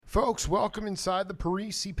Folks, welcome inside the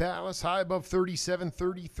Parisi Palace, high above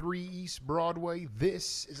 3733 East Broadway.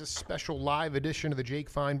 This is a special live edition of the Jake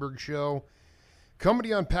Feinberg Show. Coming to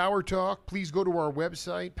you on Power Talk. Please go to our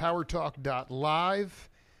website, powertalk.live.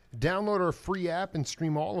 Download our free app and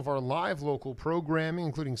stream all of our live local programming,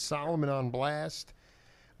 including Solomon on Blast,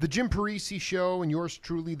 the Jim Parisi Show, and yours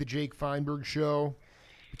truly, the Jake Feinberg Show.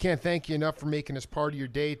 We can't thank you enough for making us part of your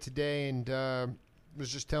day today, and was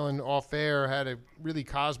just telling off air, I had a really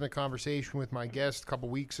cosmic conversation with my guest a couple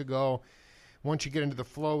weeks ago. Once you get into the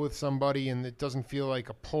flow with somebody and it doesn't feel like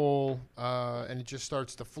a pull and it just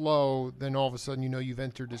starts to flow, then all of a sudden you know you've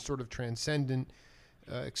entered this sort of transcendent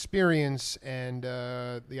experience. And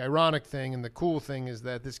the ironic thing and the cool thing is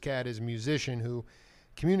that this cat is a musician who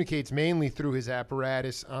communicates mainly through his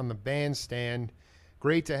apparatus on the bandstand.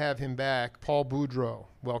 Great to have him back. Paul Boudreaux,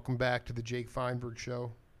 welcome back to the Jake Feinberg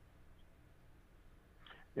Show.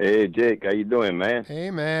 Hey Jake, how you doing, man? Hey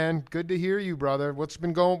man, good to hear you, brother. What's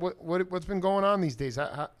been going what's been going on these days?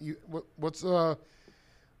 What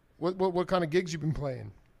kind of gigs you been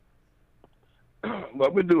playing?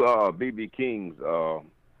 Well, we do B.B. King's New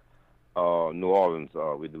Orleans.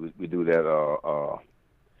 We do that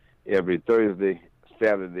every Thursday,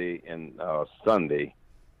 Saturday, and Sunday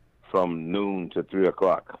from noon to 3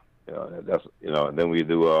 o'clock. That's Then we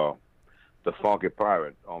do the Funky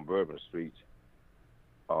Pirate on Bourbon Street.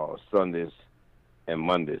 Sundays and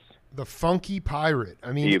Mondays. The Funky Pirate.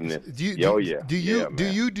 I mean, evening. Do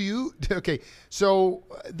you? Okay, so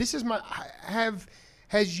this is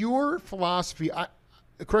has your philosophy?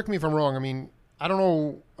 Correct me if I'm wrong. I mean, I don't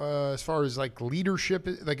know as far as like leadership,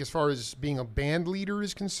 like as far as being a band leader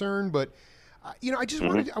is concerned, but I just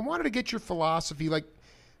wanted to get your philosophy, like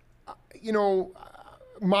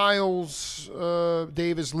Miles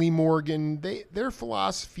Davis, Lee Morgan, their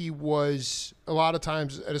philosophy was a lot of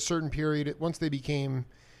times at a certain period, once they became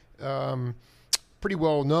pretty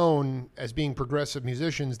well known as being progressive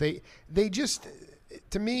musicians, they just,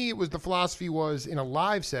 to me, it was the philosophy was in a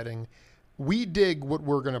live setting, we dig what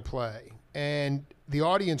we're going to play. And the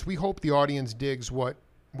audience, we hope the audience digs what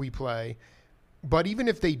we play. But even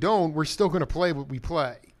if they don't, we're still going to play what we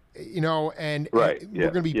play, and we're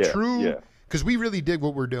going to be true. Yeah. Because we really dig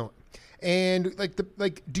what we're doing, and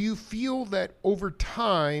do you feel that over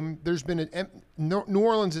time there's been New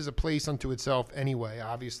Orleans is a place unto itself anyway,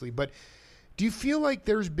 obviously, but do you feel like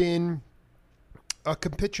there's been a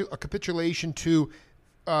capitulation to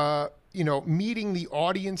meeting the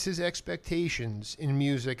audience's expectations in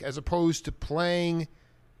music as opposed to playing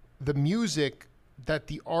the music that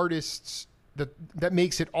the artists that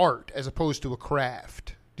makes it art as opposed to a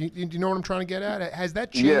craft? Do you know what I'm trying to get at? Has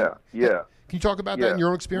that changed? Yeah. Can you talk about that in your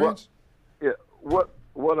own experience? What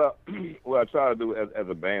I try to do as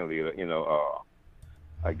a band leader,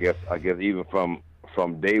 I guess even from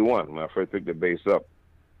day one when I first picked the bass up,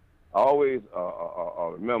 I always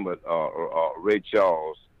remembered Ray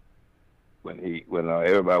Charles when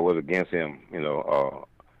everybody was against him,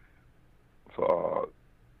 for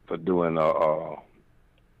doing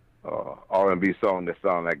R&B songs that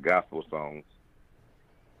sound like gospel songs.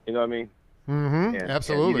 You know what I mean? Mm-hmm.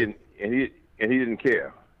 Absolutely. And he didn't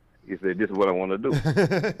care. He said, "This is what I want to do."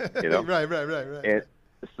 Right. And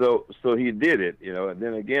so he did it. And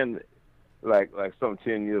then again, like some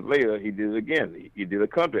 10 years later, he did it again. He did a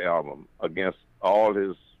country album against all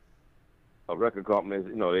his record companies.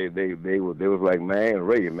 They was like, "Man,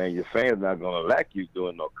 Ray, your fans not gonna like you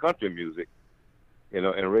doing no country music."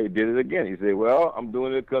 And Ray did it again. He said, "Well, I'm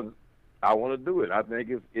doing it because I want to do it. I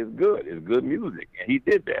think it's good. It's good music," and he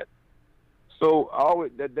did that. So I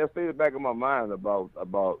always that stayed in the back of my mind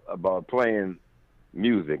about playing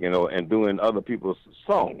music, and doing other people's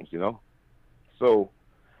songs, So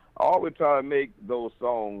I always try to make those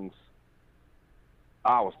songs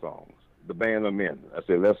our songs, the band I'm in. I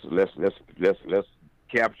say let's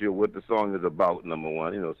capture what the song is about, number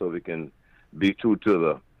one, so we can be true to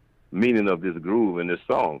the meaning of this groove in this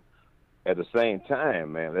song. At the same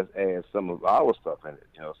time, man, let's add some of our stuff in it,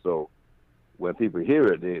 So when people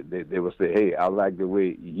hear it, they will say, "Hey, I like the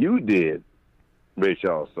way you did Ray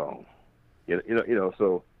Charles' song."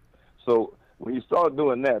 So when you start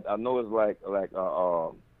doing that, I know it's like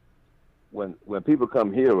when people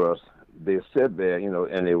come hear us, they sit there,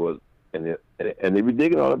 and they be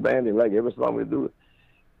digging on the band. They like every song we do.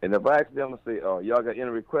 And if I ask them to say, "Y'all got any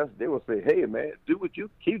requests?" they will say, "Hey, man,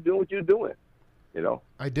 keep doing what you're doing."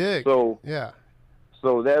 I dig. So yeah.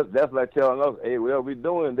 So that's like telling us, "Hey, well, we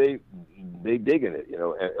doing they digging it,"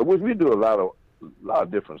 and which we do a lot of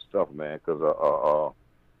different stuff, man. Because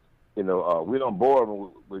we don't bore them.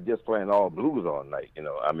 We're just playing all blues all night.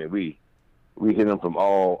 I mean, we hit them from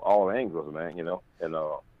all angles, man. And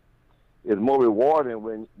it's more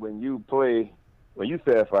rewarding when you play, when you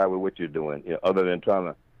satisfied with what you're doing, other than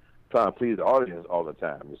trying to please the audience all the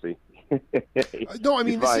time. You see, No, I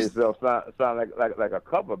mean, you find yourself sound like a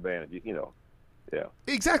cover band. Yeah.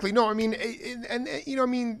 Exactly. No, I mean, and I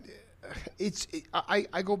mean,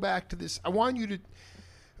 I go back to this. I want you to,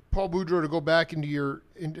 Paul Boudreaux, to go back into your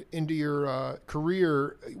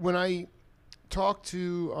career. When I talked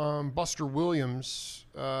to Buster Williams,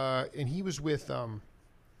 and he was with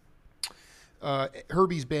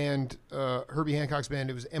Herbie's band, Herbie Hancock's band.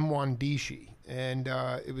 It was Mwandishi, and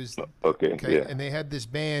it was okay. Yeah. And they had this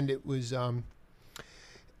band. It was and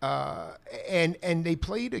they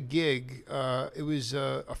played a gig. It was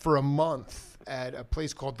for a month at a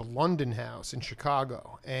place called the London House in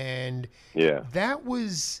Chicago, and it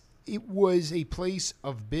was a place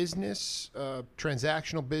of business,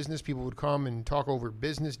 transactional business. People would come and talk over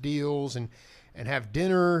business deals and have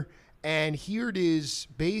dinner. And here it is,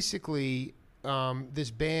 basically,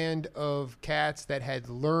 this band of cats that had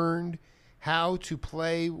learned how to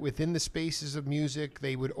play within the spaces of music.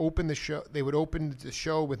 They would open the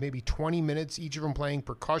show with maybe 20 minutes, each of them playing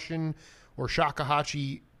percussion or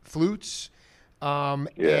shakuhachi flutes.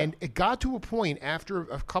 And it got to a point after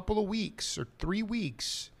a couple of weeks or 3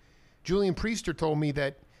 weeks, Julian Priester told me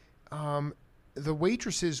that the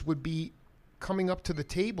waitresses would be coming up to the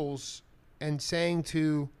tables and saying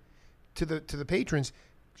to the patrons,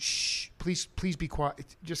 "Shh, please be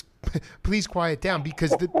quiet. Just please quiet down," because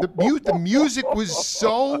the music was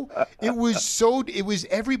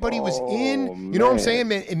everybody was in. You know what I'm saying,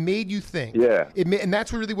 man? It made you think. Yeah. And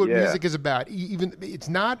that's really what music is about. Even it's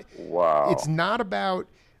not. Wow. It's not about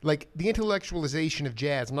like the intellectualization of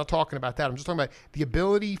jazz. I'm not talking about that. I'm just talking about the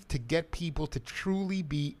ability to get people to truly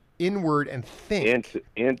be inward and think.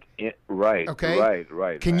 Right. Okay.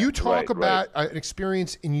 Right. Can you talk about an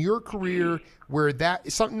experience in your career where that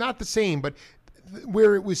is something not the same, but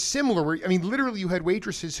where it was similar? Where, I mean, literally, you had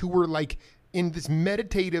waitresses who were like in this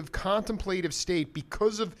meditative, contemplative state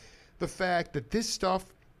because of the fact that this stuff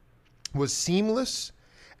was seamless,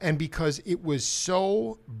 and because it was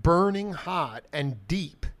so burning hot and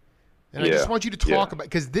deep. And I just want you to talk about,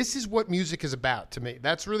 because this is what music is about to me.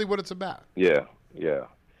 That's really what it's about. Yeah.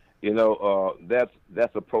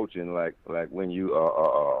 That's approaching like when you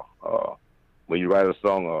write a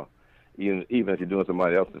song, or even if you're doing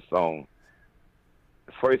somebody else's song,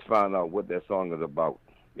 first find out what that song is about,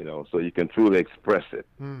 so you can truly express it.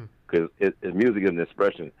 Because music is an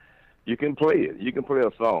expression. You can play it. You can play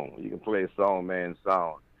a song. You can play a song, man,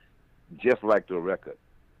 sound just like the record.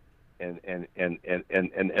 And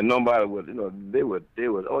nobody would, they would,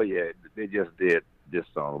 oh yeah, they just did this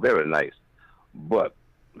song, very nice. But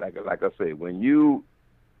like I say, when you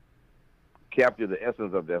capture the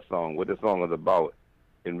essence of that song, what the song is about,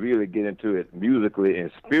 and really get into it musically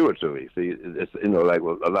and spiritually, see, it's like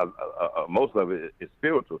most of it is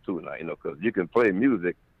spiritual too now, because you can play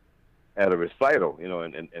music at a recital,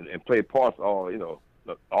 and play parts all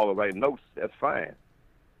the right notes. That's fine.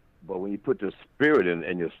 But when you put your spirit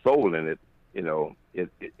and your soul in it,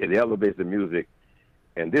 it elevates the music,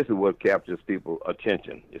 and this is what captures people's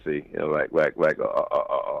attention. You see, like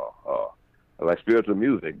spiritual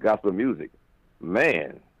music, gospel music.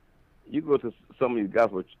 Man, you go to some of these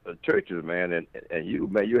gospel churches, man, and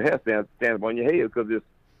your head stands on your head because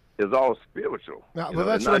it's all spiritual. Well,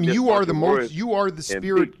 that's what I mean. You are the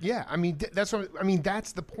spirit. Yeah, I mean that's what I mean.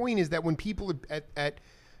 That's the point. Is that when people at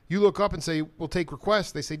you look up and say, "We'll take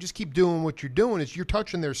requests," they say, "Just keep doing what you're doing." You're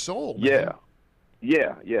touching their soul. Man.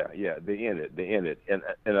 Yeah. They in it, and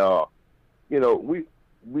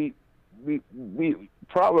we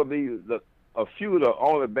probably a few of the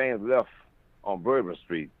only bands left on Bourbon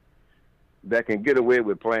Street that can get away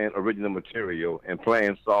with playing original material and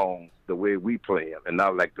playing songs the way we play them, and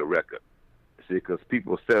not like the record. See, because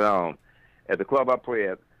people sit down at the club I play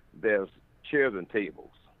at. There's chairs and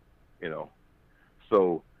tables,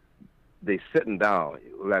 so they sitting down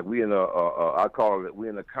like we in I call it, we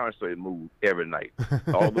in a concert mood every night.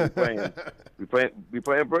 Although we playing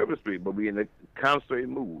Bourbon Street, but we in a concert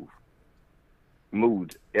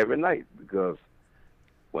mood every night, because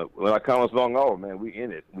when I come a song off, man, we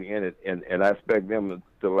in it, and I expect them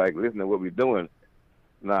to like listen to what we're doing.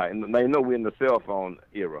 Now we're in the cell phone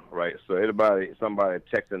era, right? So somebody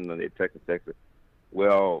texting, and they texting.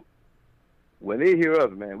 Well, when they hear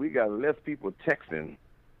us, man, we got less people texting.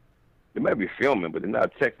 They might be filming, but they're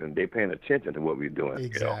not texting. They're paying attention to what we're doing.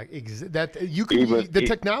 Exactly. The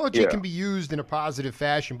technology can be used in a positive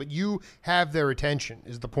fashion, but you have their attention.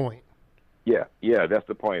 Is the point? Yeah. That's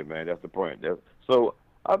the point, man. That's the point. So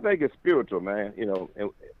I think it's spiritual, man.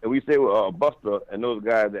 And we say Buster and those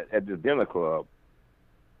guys at the dinner club.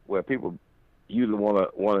 where people usually want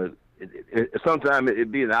to. Sometimes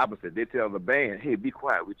it be the opposite. They tell the band, "Hey, be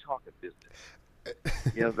quiet. We're talking business."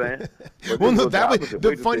 You know what I'm saying? Well, no, that was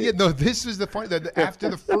the funny. Yeah, no, this is the funny. After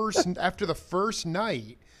the first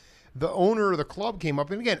night, the owner of the club came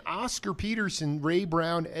up, and again, Oscar Peterson, Ray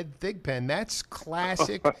Brown, Ed Thigpen. That's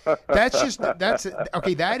classic. That's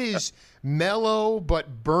okay. That is mellow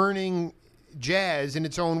but burning jazz in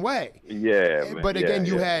its own way. Yeah, man. But again,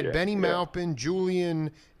 you had Benny Maupin,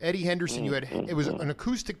 Julian, Eddie Henderson. You had it was an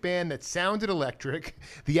acoustic band that sounded electric.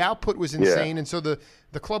 The output was insane, and so the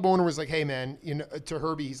club owner was like, "Hey, man," to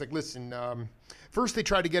Herbie, he's like, "Listen." First, they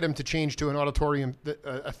tried to get him to change to an auditorium,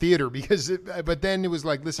 a theater, but then it was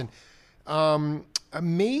like, "Listen,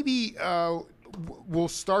 maybe we'll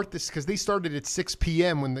start this," because they started at 6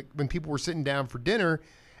 p.m. when people were sitting down for dinner.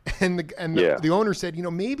 And the owner said,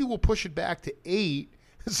 maybe we'll push it back to 8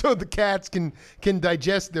 so the cats can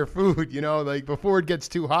digest their food, like before it gets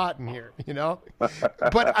too hot in here,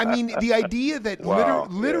 But I mean, the idea that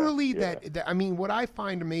literally that I mean, what I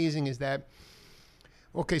find amazing is that.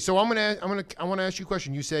 Okay, so I want to ask you a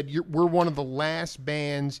question. You said we're one of the last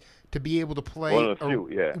bands to be able to play. One of the few,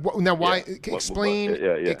 yeah. Now, why?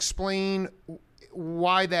 Explain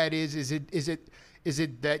why that is. Is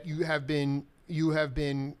it that you have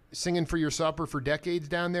been singing for your supper for decades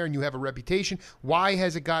down there and you have a reputation? Why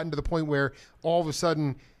has it gotten to the point where all of a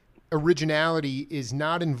sudden originality is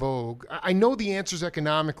not in vogue? I know the answer's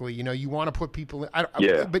economically, you want to put people in,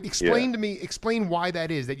 but explain why that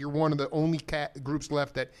is, that you're one of the only groups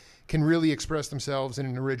left that can really express themselves in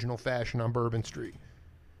an original fashion on Bourbon Street.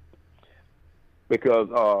 Because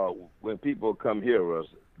when people come hear us,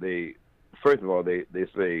 first of all, they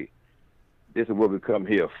say, this is what we come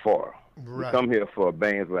here for. Right. We come here for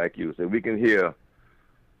bands like you. So we can hear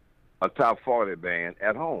a top 40 band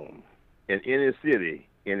at home in any city,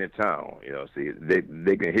 any town. See,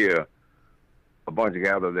 they can hear a bunch of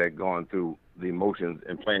guys that going through the emotions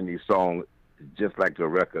and playing these songs just like the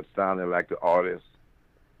record, sounding like the artist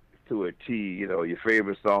to a T. Your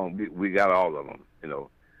favorite song, we got all of them.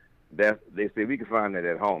 They say we can find that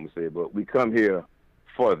at home. Say, but we come here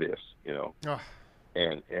for this. Oh.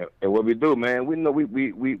 And what we do, man, we know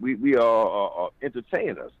we are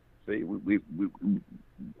entertainers. See, we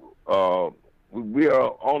are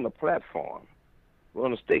on the platform, we're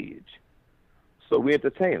on the stage, so we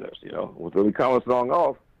entertainers. When we call a song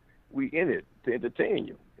off, we in it to entertain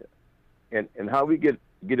you, and how we get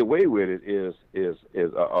away with it is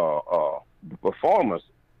the performers.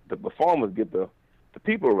 The performers get the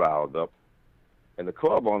people riled up, and the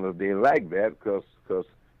club owners, they like that because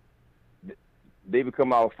they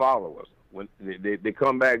become our followers. When they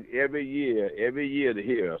come back every year to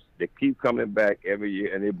hear us. They keep coming back every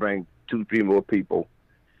year, and they bring 2-3 more people.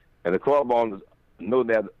 And the club owners know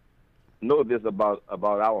this about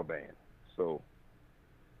our band. So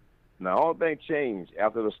now all things changed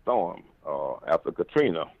after the storm, after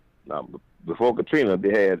Katrina. Now before Katrina,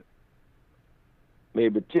 they had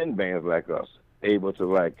maybe 10 bands like us able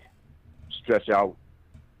to stretch out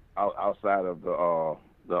outside of the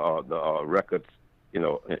records,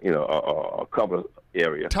 a cover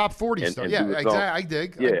area. Top 40 stuff. Yeah, exactly. I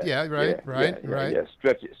dig. Right.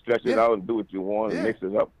 Stretch it out and do what you want and mix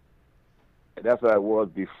it up. And that's how it was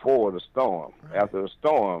before the storm. Right. After the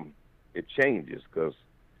storm, it changes because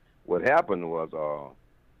what happened was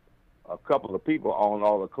a couple of people own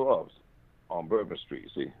all the clubs on Bourbon Street.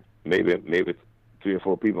 See, maybe 3 or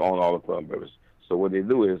 4 people own all the clubs on Bourbon Street. So what they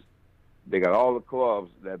do is they got all the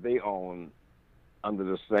clubs that they own under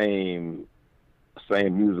the same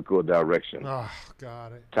musical direction. Oh,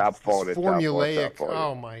 got it. Top 40. Formulaic. Top 40.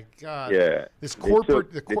 Oh my God. Yeah. This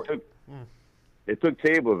corporate. They took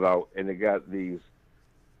tables out and they got these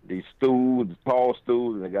stools, tall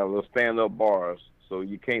stools, and they got little stand-up bars, so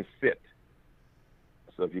you can't sit.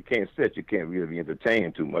 So if you can't sit, you can't really be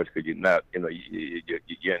entertained too much because you're not,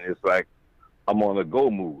 it's like I'm on a go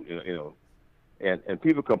mood, and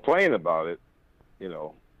people complain about it,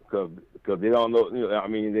 because they don't know. I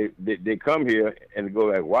mean, they come here and they go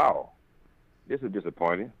like, wow, this is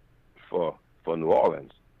disappointing for New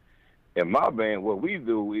Orleans. In my band, what we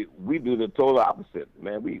do, we do the total opposite,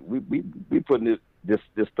 man. We putting this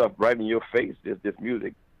stuff right in your face. This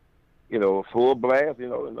music, full blast.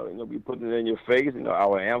 We putting it in your face.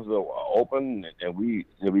 Our amps are open and we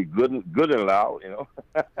good and loud.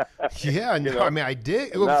 Yeah, no, I mean, I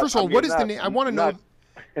did. Well, first of all, what is the name? I want to know.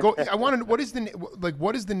 I want to know what is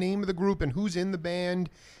the name of the group and who's in the band,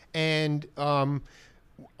 and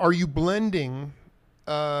are you blending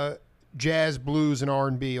jazz, blues, and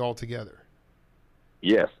R&B all together?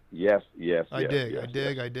 Yes. I dig.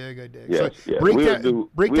 Yes, so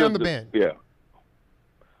break down the band. Yeah.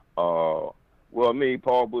 Well, me,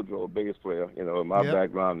 Paul Boudreaux, biggest player. You know, my Yep.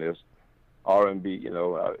 background is R&B. You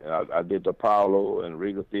know, I did the Apollo and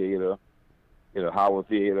Regal Theater. You know, Howard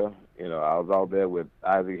Theater. You know, I was out there with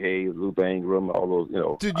Isaac Hayes, Luther Ingram, all those. You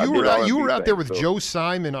know, Dude, I you did were out, you R&B were out there things. with So, Joe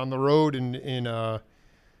Simon on the road in yeah,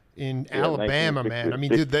 Alabama, man. I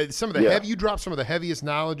mean, 1966. dude, some of the Yeah. you dropped some of the heaviest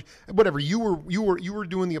knowledge. Whatever you were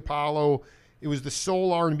doing the Apollo. It was the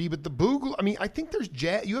soul R&B, but the Boogle. I mean, I think there's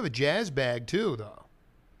jazz. You have a jazz bag too, though.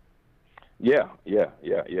 Yeah.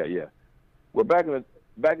 Well, back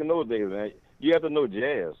in those days, man, you have to know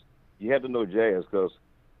jazz. You have to know jazz because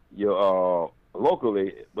you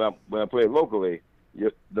locally when I play locally,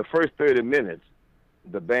 the first 30 minutes,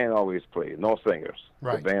 the band always played, no singers.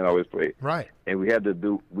 Right. The band always played, Right. and we had to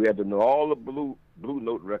know all the blue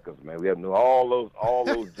note records, man. We had to know all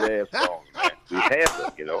those jazz songs, man. We had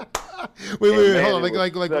to, you know. Wait, man, hold on. it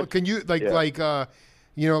was Like, such- can you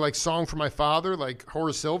yeah. like "Song for My Father," like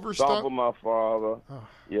Horace Silver Song stuff? for My Father,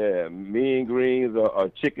 yeah, Mean Greens, or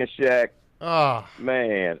Chicken Shack, Ah,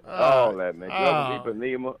 man, all that, man. ah.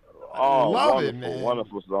 Ipanema, oh, love it, wonderful, man.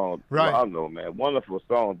 wonderful song. Right. I know, man, wonderful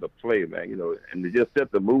song to play, man. You know, and to just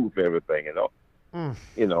set the mood for everything, you know. Mm.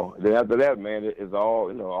 You know, then after that, man, it's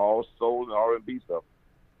all all soul and R&B stuff.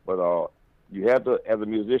 But you have to, as a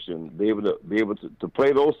musician, be able to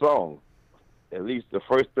play those songs at least the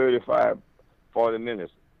first 35, 40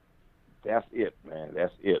 minutes. That's it, man.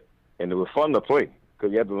 That's it. And it was fun to play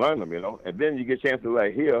because you had to learn them, you know. And then you get a chance to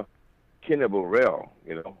like hear Kenny Burrell,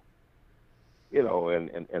 you know, and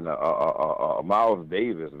Miles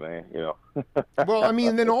Davis, man, you know. Well, I mean,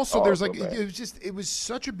 and then also there's Awesome, like man. it was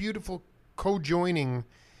such a beautiful co-joining.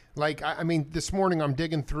 Like I mean, this morning I'm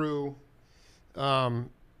digging through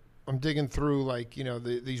like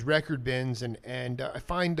these record bins and I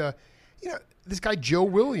find this guy Joe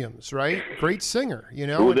Williams, right? Great singer, you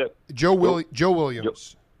know. Who was that? Joe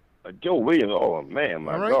Williams. Joe Williams, oh man,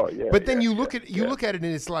 my All right. God, yeah. But then yeah, you yeah, look at yeah. it and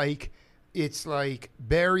it's like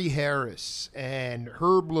Barry Harris and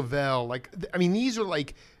Herb Lavelle. Like I mean, these are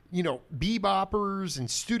like beboppers and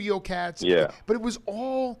studio cats. Yeah. But it was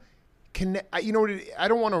all connect. You know what? I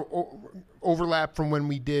don't want to overlap from when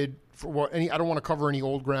we did. I don't want to cover any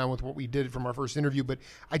old ground with what we did from our first interview, but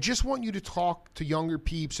I just want you to talk to younger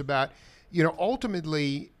peeps about,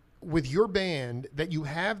 ultimately with your band that you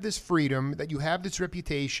have this freedom, that you have this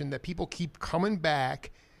reputation, that people keep coming back.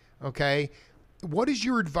 Okay. What is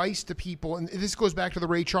your advice to people? And this goes back to the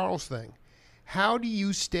Ray Charles thing. How do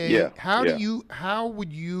you stay? Yeah,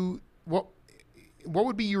 What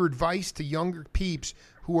would be your advice to younger peeps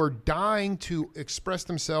who are dying to express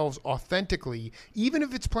themselves authentically, even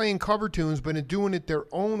if it's playing cover tunes, but doing it their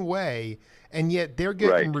own way, and yet they're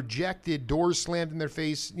getting Right. rejected, doors slammed in their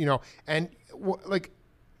face, and like,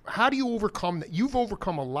 how do you overcome that? You've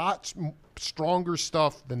overcome a lot stronger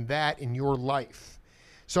stuff than that in your life.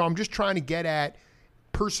 So I'm just trying to get at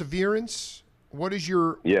perseverance. What is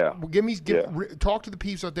your talk to the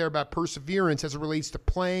peeps out there about perseverance as it relates to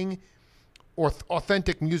playing or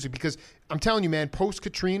authentic music, because I'm telling you, man, post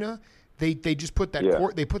Katrina, they just put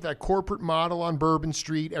that they put that corporate model on Bourbon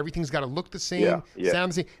Street. Everything's got to look the same,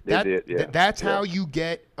 sound the same. That's how you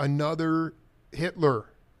get another Hitler.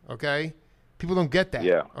 Okay, people don't get that.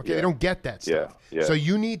 Okay, they don't get that stuff. So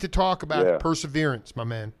you need to talk about perseverance, my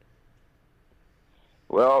man.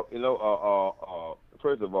 Well,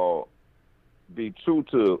 first of all, be true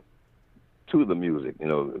to the music.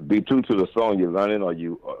 Be true to the song you're learning or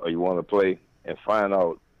you want to play, and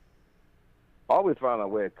always find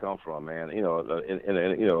out where it comes from, man.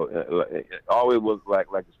 Always was like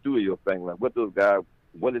the studio thing, like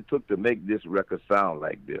what it took to make this record sound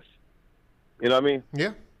like this. You know what I mean?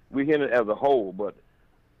 Yeah. We hear it as a whole, but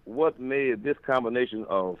what made this combination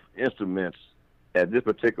of instruments at this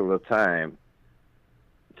particular time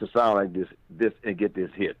to sound like this and get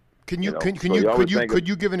this hit? Could you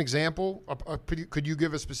give an example? Could you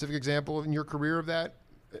give a specific example in your career of that,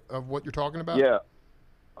 of what you're talking about? Yeah.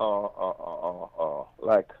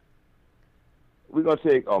 Like we're gonna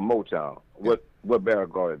take Motown. What Barry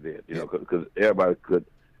Gordy did, because everybody could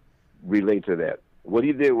relate to that. What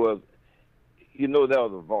he did was, that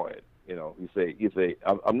was a void. You say,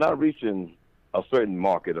 I'm not reaching a certain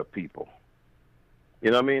market of people. You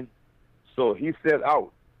know what I mean? So he set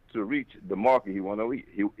out to reach the market he wanted to reach.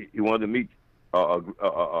 He wanted to meet.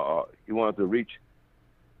 He wanted to reach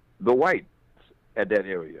the whites at that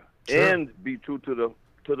area, and be true to the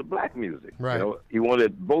black music. Right. He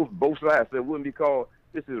wanted both sides. So it wouldn't be called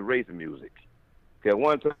this is race music. Okay,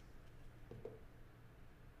 one time,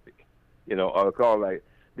 or call like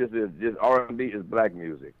this R&B is black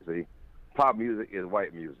music. See, pop music is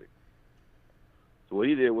white music. So what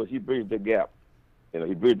he did was he bridged the gap You know,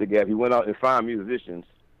 he bridged the gap. He went out and found musicians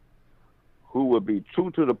who would be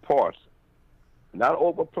true to the parts, not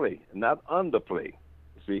overplay, not underplay.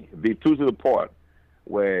 See, be true to the part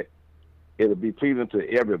where it'll be pleasing to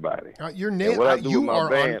everybody. You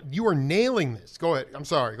are nailing this. Go ahead. I'm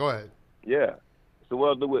sorry. Go ahead. Yeah. So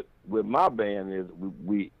what I do with my band is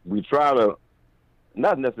we try to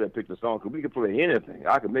not necessarily pick the song, because we can play anything.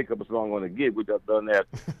 I can make up a song on a gig. We've done that.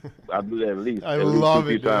 I do that at least love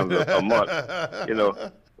two, 3 times a month. You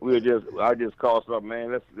know, I just call something,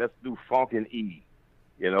 man. Let's do funk in E.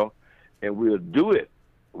 You know, and we'll do it.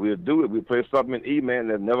 We play something in E, man,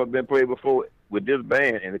 that's never been played before with this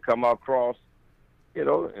band, and it come across. You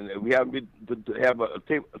know, and we have to have a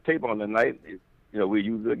tape on the night. You know, we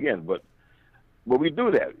use it again, but we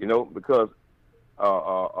do that. You know, because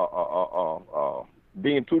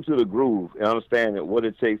being true to the groove and understanding what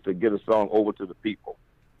it takes to get a song over to the people.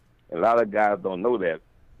 And a lot of guys don't know that.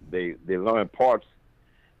 They learn parts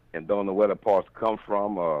and don't know where the parts come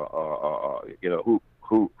from, or you know,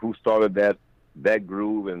 who started that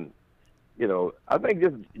groove. And you know, I think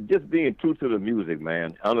just being true to the music,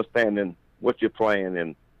 man, understanding what you're playing,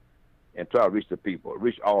 and try to reach the people,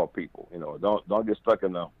 reach all people. You know, don't get stuck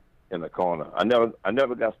in the corner. I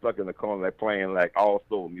never got stuck in the corner like playing like all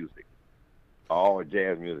soul music, all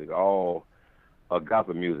jazz music, all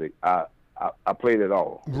gospel music. I played it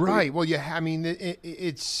all. Right. Well, yeah. I mean,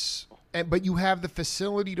 it's. But you have the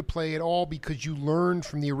facility to play it all because you learned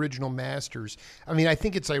from the original masters. I mean, I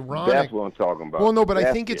think it's ironic. That's what I'm talking about. Well, no, but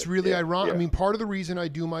I think it's really ironic. Yeah. I mean, part of the reason I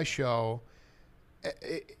do my show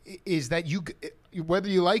is that whether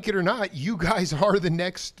you like it or not, you guys are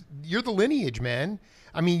you're the lineage, man.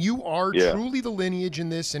 I mean, you are truly the lineage in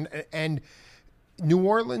this. And New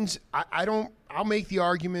Orleans, I'll make the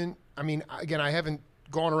argument. I mean, again, I haven't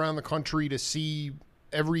gone around the country to see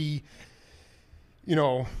every, you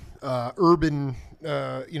know, urban,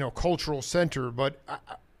 you know, cultural center, but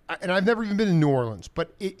and I've never even been in New Orleans,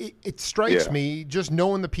 but it strikes me just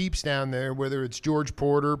knowing the peeps down there, whether it's George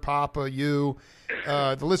Porter, Papa, you,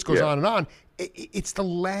 the list goes on and on. It's the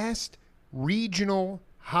last regional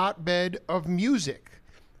hotbed of music.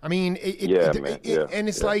 I mean, and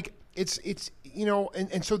it's like it's you know,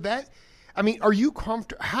 and so that. I mean, are you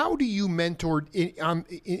comfortable? How do you mentor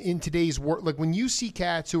in today's world? Like when you see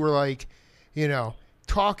cats who are like, you know,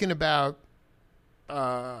 talking about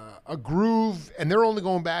a groove, and they're only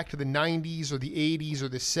going back to the 90s or the 80s or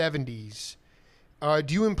the 70s.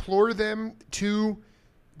 Do you implore them to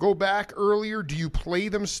go back earlier? Do you play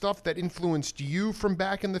them stuff that influenced you from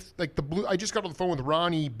back in the blue? I just got on the phone with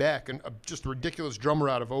Ronnie Beck, and just a ridiculous drummer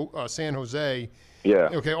out of San Jose. Yeah.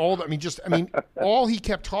 Okay. All he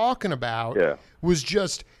kept talking about was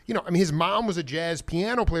just, you know, I mean, his mom was a jazz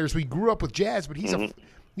piano player, so he grew up with jazz, but he's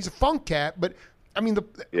a funk cat. But I mean,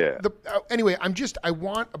 anyway, I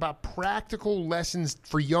want about practical lessons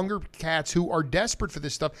for younger cats who are desperate for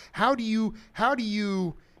this stuff. How do you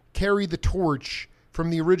carry the torch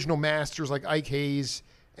from the original masters like Ike Hayes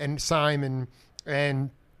and Simon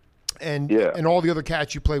and all the other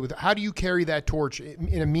cats you play with? How do you carry that torch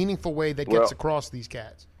in a meaningful way that gets across these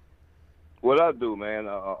cats? What I do, man,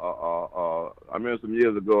 I remember some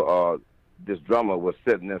years ago, this drummer was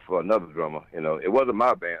sitting there for another drummer. You know, it wasn't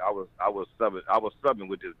my band. I was subbing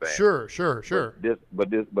with this band. Sure. But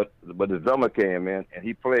the drummer came in, and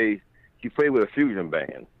he played with a fusion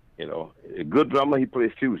band. You know, a good drummer, he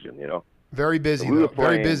plays fusion. You know, very busy. So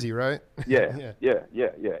very busy, right? Yeah.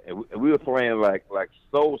 And we were playing like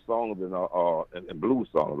soul songs and blues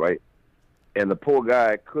songs, right? And the poor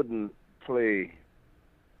guy couldn't play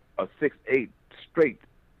a 6/8 straight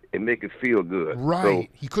and make it feel good. Right.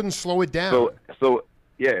 So, he couldn't slow it down. So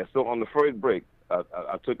on the first break,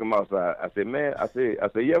 I took him outside. I said, man,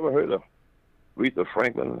 you ever heard of Aretha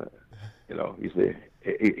Franklin? You know, he said,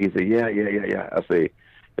 yeah. I say,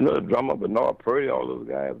 you know, the drummer, Bernard Purdy, all those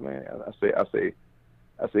guys, man. I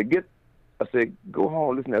say, go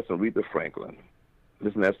home, listen to some Aretha Franklin.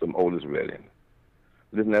 Listen to some Otis Redding.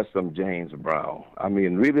 Listen to some James Brown. I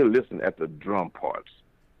mean, really listen at the drum parts.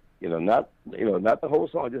 You know, not the whole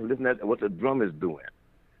song. Just listen at what the drum is doing,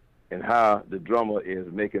 and how the drummer is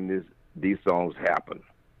making these songs happen.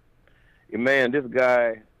 And man, this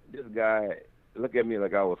guy looked at me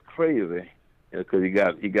like I was crazy, because he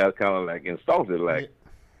got kind of like insulted. Like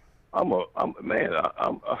I'm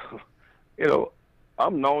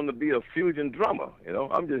known to be a fusion drummer. You know,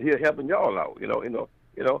 I'm just here helping y'all out. You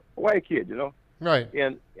know, white kid. You know, right?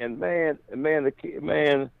 And the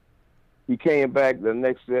kid. He came back the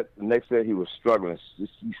next set he was struggling. He's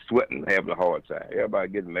sweating, having a hard time. Everybody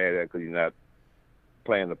getting mad at him because he's not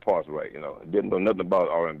playing the parts right, you know. Didn't know nothing about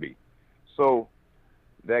R&B. So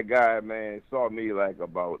that guy, man, saw me like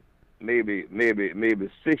about maybe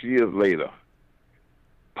 6 years later.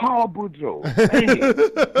 Paul Boudreaux, man,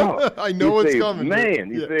 Paul. I know it's coming. Man,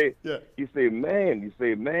 yeah. you say, man. He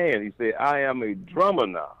say, I am a drummer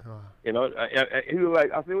now. You know, he was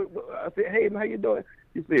like, I said, hey, man, how you doing?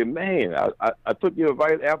 He said, man, I took your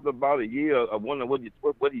advice after about a year of wondering what he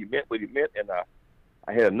meant, and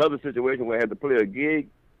I had another situation where I had to play a gig,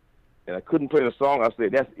 and I couldn't play the song. I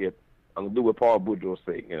said, that's it. I'm gonna do what Paul Boudreaux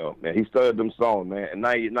say. You know, man, he started them songs, man, and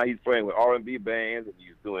now he's playing with R&B bands, and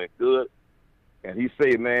he's doing good. And he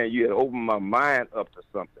said, man, you had opened my mind up to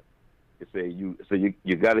something. He said,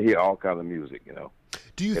 you got to hear all kinds of music, you know.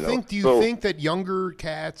 Do you think that younger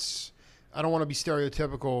cats, I don't want to be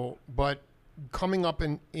stereotypical, but coming up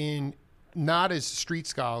in not as street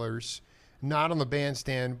scholars, not on the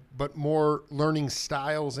bandstand, but more learning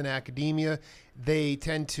styles in academia, they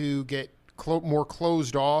tend to get more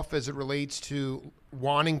closed off as it relates to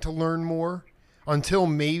wanting to learn more until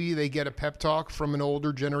maybe they get a pep talk from an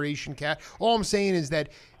older generation cat? All I'm saying is that,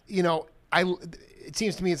 you know, it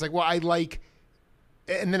seems to me it's like, well, I like,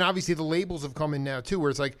 and then obviously the labels have come in now too, where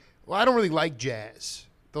it's like, well, I don't really like jazz.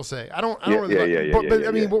 They'll say, I don't really like, but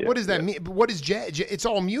I mean, what does that mean? What is jazz? It's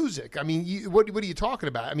all music. I mean, what are you talking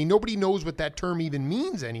about? I mean, nobody knows what that term even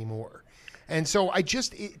means anymore. And so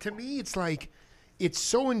to me, it's like, it's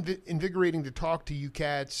so invigorating to talk to you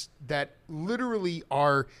cats that literally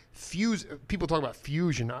are people talk about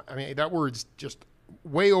fusion. I mean, that word's just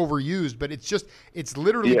way overused, but it's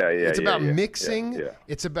literally, it's about mixing. Yeah.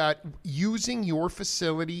 It's about using your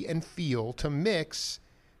facility and feel to mix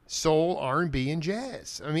soul, R&B, and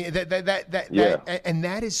jazz. I mean, and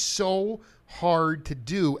that is so hard to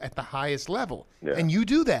do at the highest level. Yeah. And you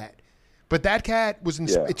do that. But that cat was.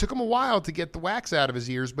 It took him a while to get the wax out of his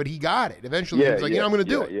ears, but he got it. Eventually, he was like, I'm going to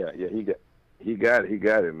do it. He got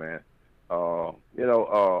it, man. You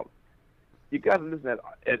know, you got to listen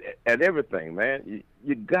at everything, man.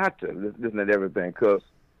 You got to listen at everything because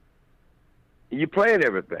you playing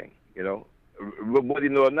everything. You know, whether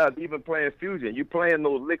you know or not, even playing fusion, you playing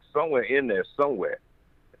those licks somewhere in there somewhere.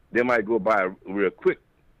 They might go by real quick,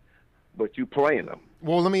 but you playing them.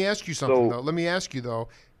 Well, let me ask you something though. Let me ask you though,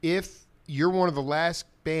 if you're one of the last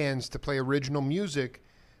bands to play original music,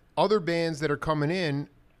 other bands that are coming in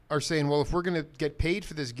are saying, well, if we're going to get paid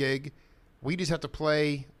for this gig, we just have to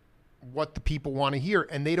play what the people want to hear.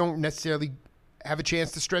 And they don't necessarily have a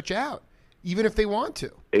chance to stretch out, even if they want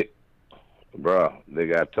to. Bro, they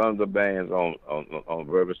got tons of bands on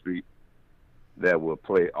Bourbon Street that will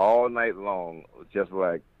play all night long, just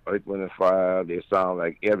like Earth, Wind & Fire. They sound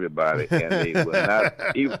like everybody, and they will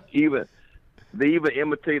not even they even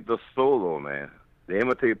imitate the solo, man. They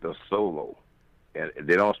imitate the solo, and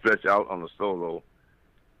they don't stretch out on the solo.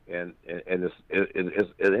 And it's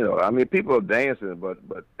you know, I mean, people are dancing, but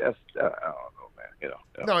that's I don't know, man. You know,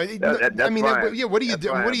 that's I mean, fine. What are you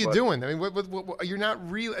doing? What are you doing? I mean, what you're not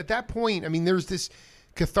real at that point. I mean, there's this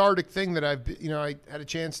cathartic thing that I had a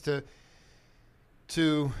chance to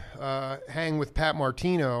hang with Pat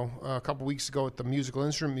Martino a couple weeks ago at the Musical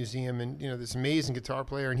Instrument Museum, and this amazing guitar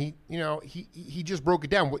player, and he just broke it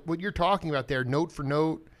down. What you're talking about there, note for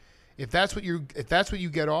note, if that's what you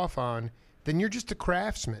get off on, then you're just a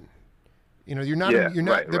craftsman. You're not.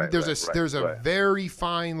 There's a very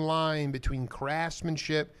fine line between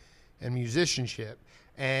craftsmanship and musicianship,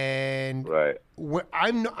 and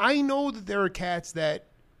I know that there are cats that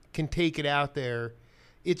can take it out there.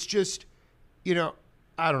 It's just, I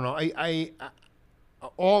don't know. It's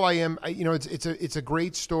a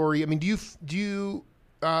great story. I mean,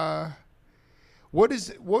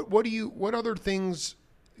 what other things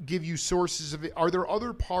give you sources of it? Are there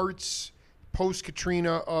other parts post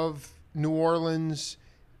Katrina of New Orleans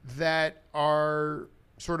that are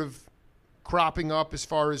sort of cropping up as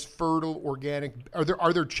far as fertile organic? Are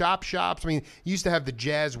there chop shops? I mean, you used to have the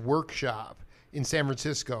Jazz Workshop in San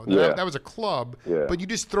Francisco. That was a club, but you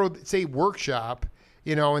just say workshop,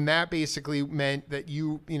 and that basically meant that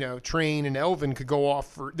Train and Elvin could go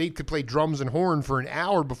off they could play drums and horn for an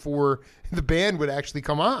hour before the band would actually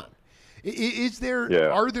come on.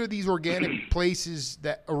 Are there these organic places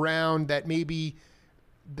around that maybe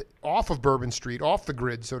off of Bourbon Street, off the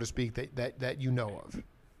grid, so to speak, that you know of?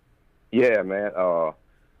 Yeah, man.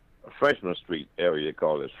 Frenchman Street area, they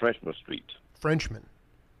call it Frenchman Street. Frenchman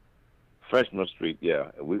Street,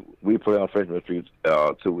 yeah. We play on Frenchman Street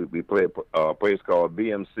too. We play a place called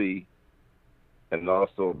BMC and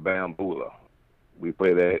also Bambula. We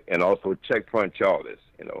play that, and also Checkpoint Charlie's,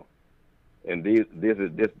 And this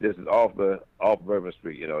is off Bourbon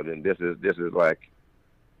Street, Then this is like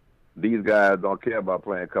these guys don't care about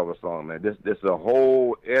playing cover songs, man. This is a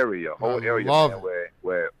whole area, man,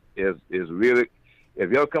 where is really. If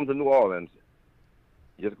you ever come to New Orleans,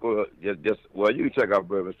 just go just well, you can check out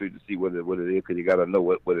Bourbon Street to see what it is, because you got to know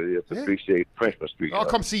what it is to appreciate Frenchman Street. I'll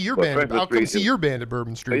come see your band. I'll come see your band at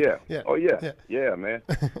Bourbon Street. Yeah. Oh yeah, man.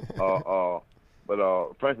 But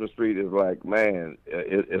Frenchman Street is like, man,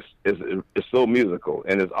 it's so musical,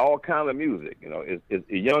 and it's all kind of music. You know, it's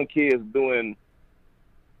young kids doing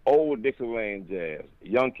old Dixieland jazz,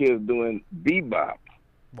 young kids doing bebop.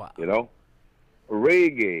 Wow. You know,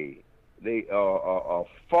 reggae, they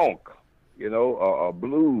funk. You know,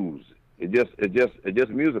 blues. It's just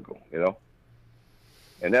musical. You know,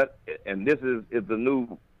 and this is the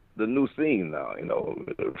new scene now. You know,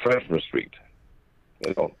 Frenchman Street.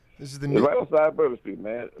 You know. This is the it's right outside Bourbon Street,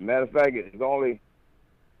 man. Matter of fact, it's only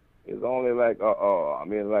like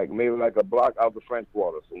maybe like a block out the French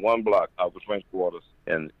Quarters, 1 block out the French Quarters,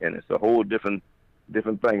 and it's a whole different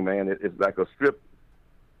thing, man. It's like a strip.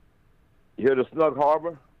 You hear the Snug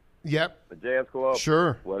Harbor? Yep. The jazz club.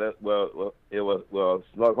 Sure. Well,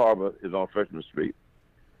 Snug Harbor is on Frenchman Street,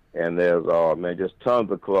 and there's just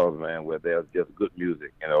tons of clubs, man, where there's just good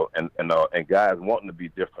music, you know, and guys wanting to be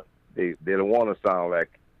different. They don't want to sound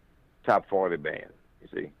like top 40 band, you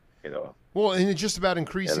see, you know. Well, and it's just about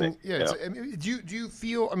increasing. I mean, do you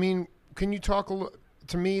feel? I mean, can you talk a little?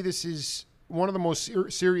 To me, this is one of the most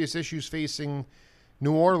serious issues facing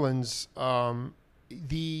New Orleans.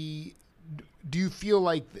 Do you feel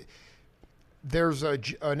like there's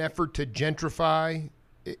an effort to gentrify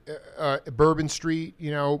Bourbon Street? You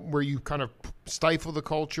know, where you kind of stifle the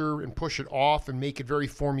culture and push it off and make it very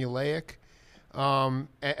formulaic. And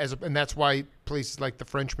that's why places like the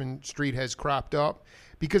Frenchman Street has cropped up,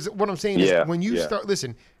 because what I'm saying is when you start,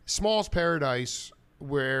 listen, Small's Paradise,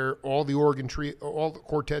 where all the all the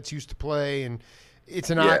quartets used to play, and it's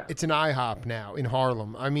an IHOP now in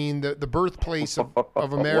Harlem. I mean, the birthplace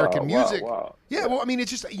of American music. Wow. Yeah, well, I mean,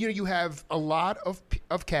 it's just, you know, you have a lot of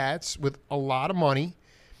cats with a lot of money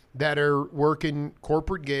that are working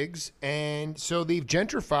corporate gigs, and so they've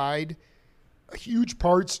gentrified huge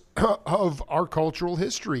parts of our cultural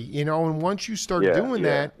history, you know, and once you start doing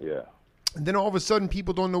that, then all of a sudden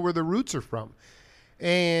people don't know where their roots are from.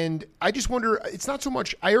 And I just wonder, it's not so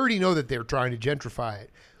much, I already know that they're trying to gentrify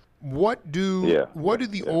it. What do the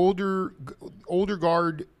older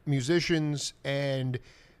guard musicians and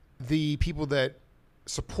the people that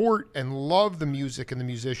support and love the music and the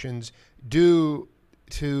musicians do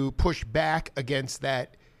to push back against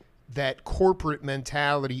that corporate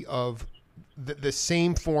mentality of the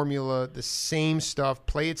same formula, the same stuff,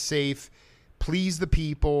 play it safe, please the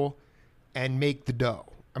people, and make the dough?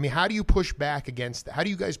 I mean, how do you push back against that? How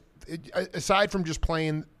do you guys, aside from just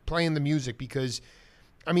playing the music, because,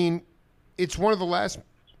 I mean, it's one of the last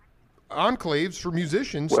enclaves for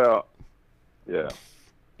musicians. Well, yeah.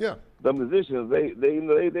 The musicians, they're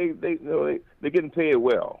getting paid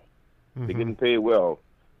well. Mm-hmm. They're getting paid well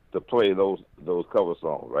to play those cover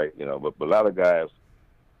songs, right? You know, but a lot of guys,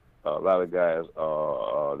 they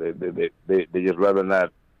just rather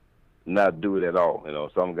not do it at all. You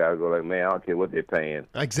know, some guys go like, man, I don't care what they're paying.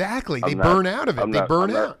 Exactly, they burn out of it. They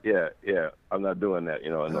burn out. Yeah, I'm not doing that.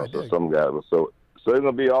 You know, and so some guys. So there's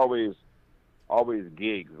gonna be always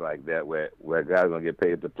gigs like that where guys are gonna get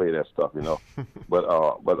paid to play that stuff. You know, but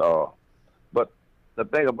the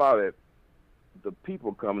thing about it, the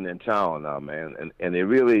people coming in town now, man, and they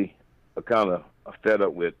really are kind of fed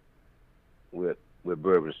up with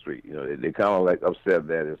Bourbon Street. You know, they kind of like upset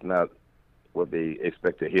that it's not what they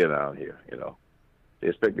expect to hear down here. You know, they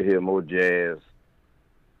expect to hear more jazz,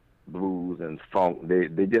 blues, and funk. They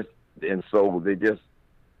just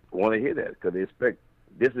want to hear that because they expect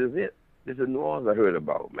this is it. This is New Orleans I heard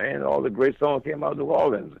about, man. All the great songs came out of New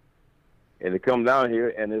Orleans, and they come down here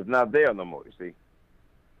and it's not there no more. You see,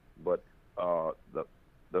 but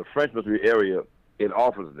the Frenchman Street area, it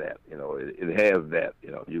offers that. You know, it has that.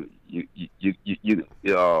 You know,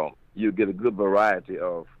 you get a good variety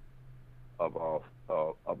of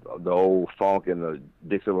the old funk and the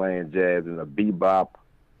Dixieland jazz and the bebop,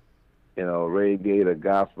 you know, reggae, the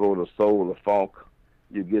gospel, the soul, the funk.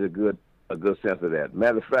 You get a good sense of that.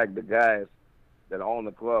 Matter of fact, the guys that own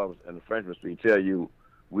the clubs in the Frenchman Street tell you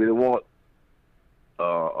we don't want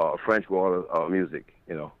French Quarter music.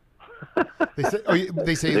 You know. They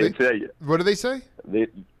say they tell you. What do they say?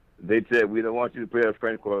 They said we don't want you to play the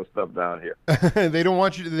French Quarter stuff down here. They don't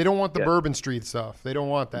want you. They don't want the Bourbon Street stuff. They don't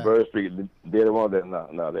want that. Bourbon Street. They don't want that.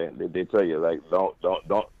 No. They tell you like don't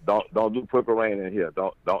do Purple Rain in here.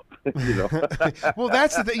 Don't. You know. Well,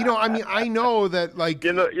 that's the thing. You know. I mean, I know that. Like.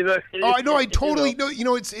 You know. Oh, I know. I totally know. You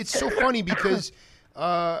know, it's so funny because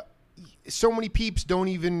so many peeps don't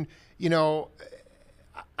even, you know,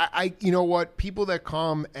 you know what, people that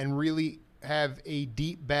come and really have a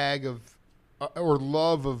deep bag of or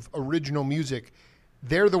love of original music,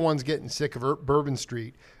 they're the ones getting sick of Bourbon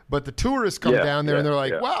Street. But the tourists come down there and they're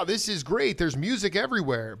like, wow, this is great. There's music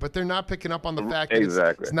everywhere. But they're not picking up on the fact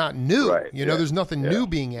that it's not new. Right. You know, there's nothing new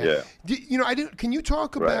being added. You know, can you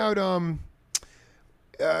talk about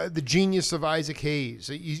the genius of Isaac Hayes?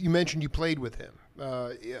 You mentioned you played with him.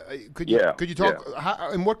 Could you talk?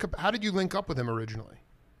 How did you link up with him originally?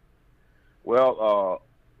 Well,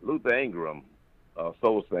 Luther Ingram,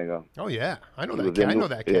 soul singer. Oh yeah, I know that cat. I know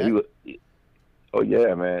that cat. Oh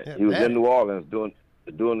yeah, man. He was in New Orleans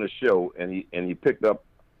doing the show, and he picked up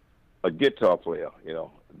a guitar player, you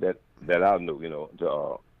know, that I knew, you know,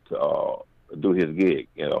 to do his gig,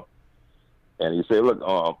 you know. And he said, look,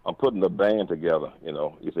 I'm putting a band together, you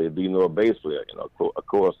know. He said, do you know a bass player? You know, of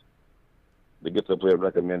course, the guitar player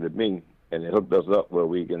recommended me, and they hooked us up where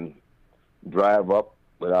we can drive up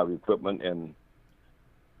with our equipment, and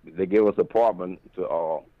they gave us an apartment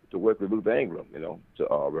to work with Luther Ingram, you know, to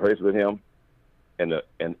rehearse with him, and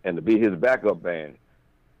to be his backup band.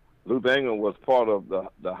 Luther Ingram was part of the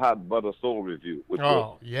Hot Butter Soul Review, which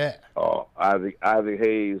was Isaac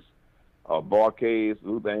Hayes, Barcase,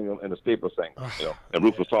 Luther Ingram, and the Staple Singers, you know, and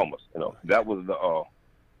Rufus Thomas. You know, that was the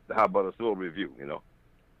Hot Butter Soul Review. You know,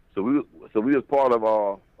 so we was part of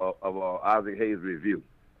Isaac Hayes Review.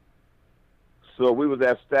 So we was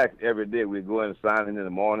at Stacks every day. We'd go in and sign in the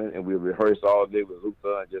morning, and we'd rehearse all day with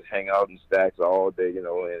Luther and just hang out in Stacks all day, you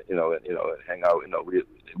know, and hang out. You know, we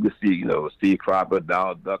see, you know, Steve Cropper,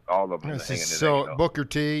 Donald Duck, all of them. So you know. Booker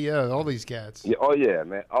T, all these cats. Yeah, oh yeah,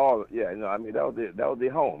 man, you know, I mean, that was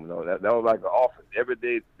their home. You know, that was like an office. Every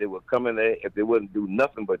day they would come in there. If they wouldn't do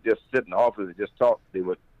nothing but just sit in the office and just talk, they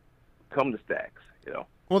would come to Stacks. You know.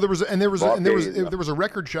 Well, there was a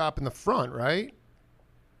record shop in the front, right?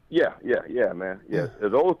 Yeah, man. Yeah,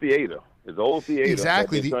 it's old theater.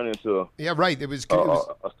 Exactly. That turned into right. It was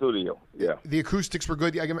a studio. Yeah. The acoustics were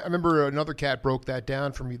good. I remember another cat broke that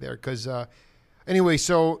down for me there because anyway.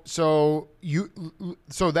 So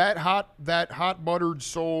that hot buttered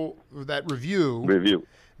soul review.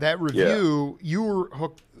 You were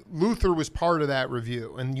hooked. Luther was part of that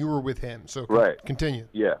review, and you were with him. So continue.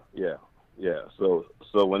 Yeah. So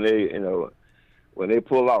when they, you know. When they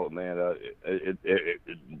pull out, man,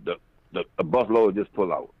 the busload just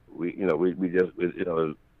pull out. We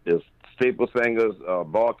there's Staple Singers,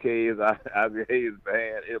 Barcase, Isaac Hayes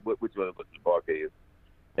band, which one was the Barcase,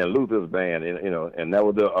 and Luther's band, and you know, and that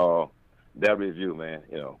was that review, man,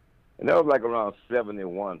 you know, and that was like around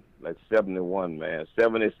 71, man,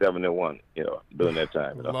 71, you know, during that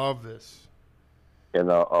time. You know? Love this. And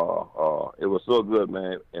it was so good,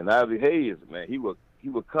 man. And Isaac Hayes, man, he would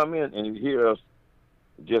come in and he'd hear us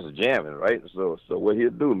just jamming, right? So what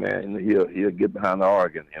he'll do, man, he'll get behind the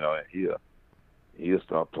organ, you know, and he'll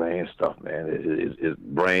start playing stuff, man. His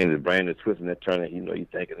brain is twisting and turning. You know, you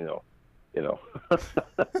thinking, you know. Let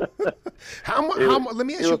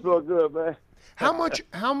me ask you. It was so good, man. How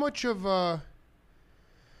much of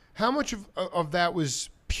that was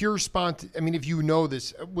pure I mean, if you know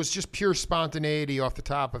this, was just pure spontaneity off the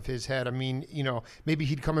top of his head. I mean, you know, maybe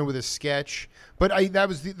he'd come in with a sketch, but that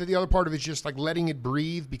was the other part of it, is just like letting it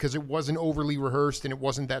breathe because it wasn't overly rehearsed and it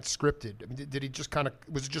wasn't that scripted. I mean, did he just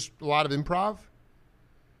was it just a lot of improv?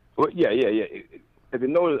 Well, yeah. If you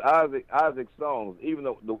notice Isaac's songs, even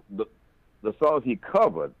though the songs he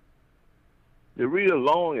covered, they're really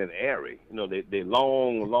long and airy. You know, they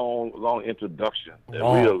long introduction. They're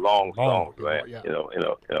really long songs, right? Yeah. You know.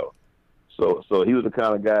 So he was the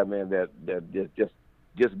kind of guy, man, that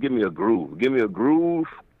just give me a groove,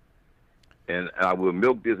 and I will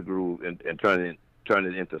milk this groove and turn it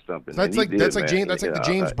into something. That's like the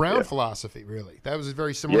James Brown philosophy, really. That was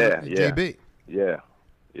very similar to JB. Yeah.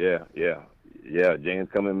 James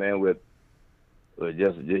coming, man, with.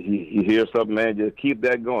 He hears something, man. Just keep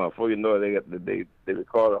that going. Before you know it, they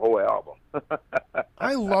record a whole album.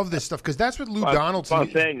 I love this stuff because that's what Lou Donaldson.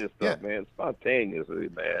 Spontaneous stuff, man. Spontaneously,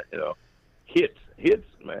 man. You know, hits,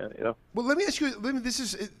 man. You know. Well, let me ask you.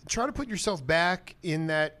 Try to put yourself back in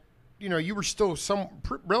that. You know, you were still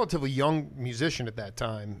relatively young musician at that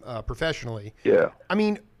time, professionally. Yeah. I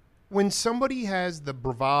mean, when somebody has the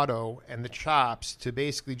bravado and the chops to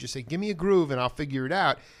basically just say, "Give me a groove and I'll figure it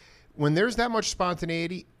out." When there's that much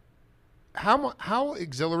spontaneity, how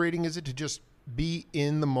exhilarating is it to just be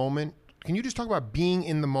in the moment? Can you just talk about being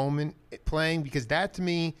in the moment playing? Because that to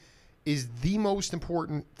me is the most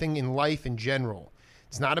important thing in life in general.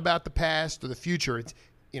 It's not about the past or the future.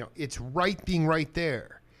 It's being right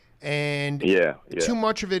there. And too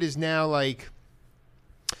much of it is now like,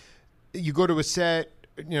 you go to a set,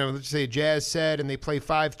 let's say a jazz set, and they play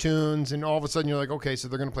 5 tunes, and all of a sudden you're like, okay, so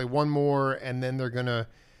they're going to play one more, and then they're going to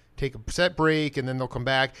take a set break, and then they'll come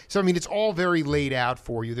back. So, I mean, it's all very laid out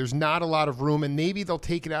for you. There's not a lot of room, and maybe they'll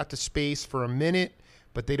take it out to space for a minute,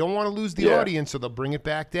 but they don't want to lose the audience, so they'll bring it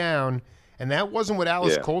back down. And that wasn't what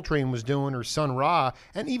Alice Coltrane was doing or Sun Ra.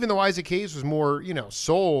 And even though Isaac Hayes was more,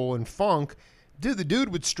 soul and funk, the dude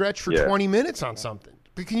would stretch for 20 minutes on something.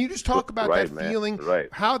 But can you just talk about that feeling,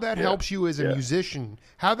 how that helps you as a musician,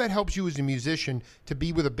 how that helps you as a musician to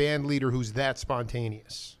be with a band leader who's that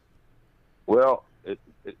spontaneous? Well,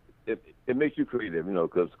 it makes you creative,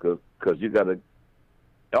 because you got to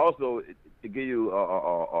also to give you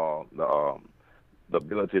the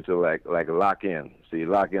ability to like lock in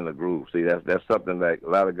the groove. See, that's something that a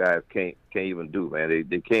lot of guys can't even do, man.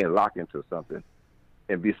 They can't lock into something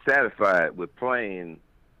and be satisfied with playing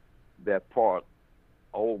that part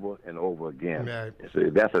over and over again. Right. See,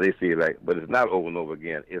 that's how they see it. Like, but it's not over and over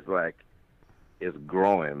again. It's like it's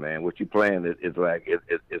growing, man. What you're playing is like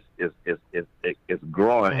it's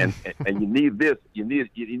growing, and you need this. You need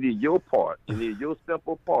your part. You need your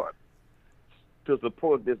simple part to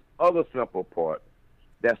support this other simple part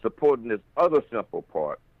that's supporting this other simple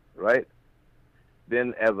part, right?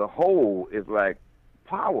 Then as a whole, it's like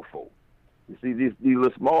powerful. You see, these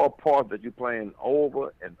little small parts that you're playing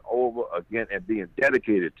over and over again and being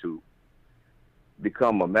dedicated to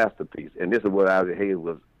become a masterpiece. And this is what Isaac Hayes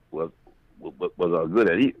was good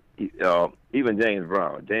at. Even James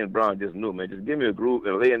Brown. James Brown just knew, man, just give me a groove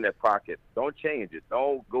and lay in that pocket. Don't change it.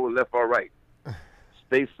 Don't go left or right.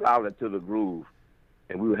 Stay solid to the groove,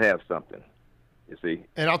 and we'll have something. You see,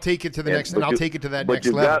 and I'll take it to the next, and I'll take it to that next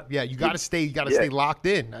level. You got to stay locked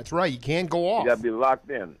in. That's right. You can't go off. You got to be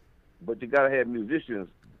locked in, but you got to have musicians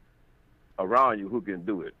around you who can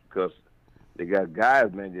do it, because they got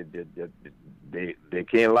guys, man, that they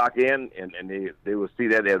can't lock in, and they will see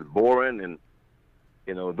that as boring, and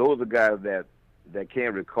those are guys that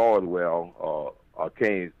can't record well or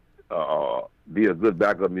can't be a good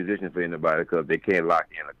backup musician for anybody because they can't lock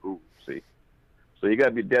in a groove. See, so you got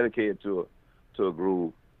to be dedicated to a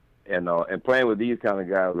groove, and playing with these kind of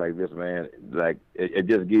guys like this, man, like it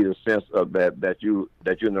just gives you a sense of that you're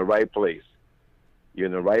in the right place. You're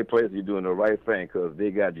in the right place. You're doing the right thing because they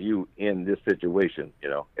got you in this situation.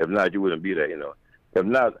 If not, you wouldn't be there. If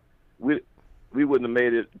not, we wouldn't have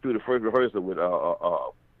made it through the first rehearsal with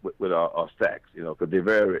our sax. Because they're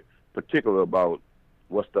very particular about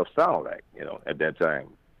what stuff sound like. At that time.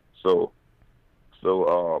 So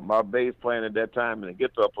my bass playing at that time and the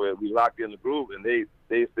guitar player, we locked in the groove, and they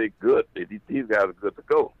say good. These guys are good to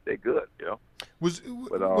go. They're good, Was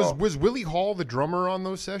Willie Hall the drummer on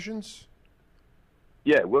those sessions?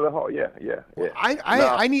 Yeah, Willie Hall. Yeah.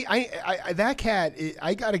 I need that cat.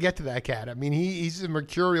 I got to get to that cat. I mean, he's a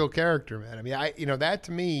mercurial character, man. I mean, that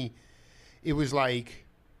to me, it was like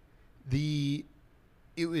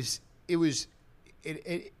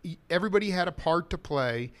everybody had a part to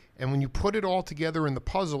play, and when you put it all together in the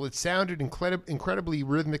puzzle, it sounded incredibly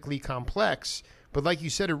rhythmically complex. But like you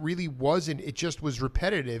said, it really wasn't. It just was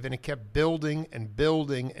repetitive, and it kept building and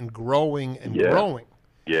building and growing and growing.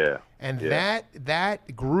 Yeah. And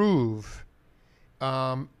that groove,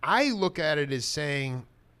 I look at it as saying,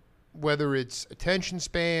 whether it's attention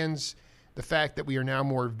spans, the fact that we are now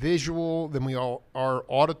more visual than we all are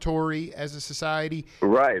auditory as a society.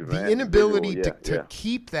 Right, the inability to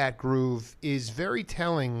keep that groove is very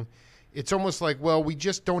telling. It's almost like, well, we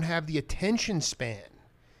just don't have the attention span.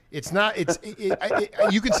 It's not.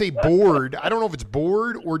 You can say bored. I don't know if it's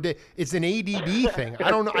bored or it's an ADD thing.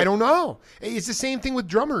 I don't know. It's the same thing with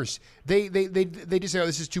drummers. They just say, "Oh,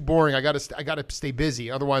 this is too boring. I gotta stay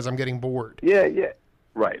busy. Otherwise, I'm getting bored." Yeah.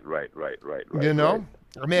 Right. I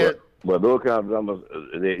mean, well, those kind of drummers,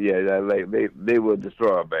 they will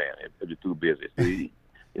destroy a band if they're too busy. See,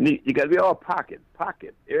 you got to be all pocket.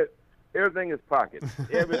 Everything is pocket.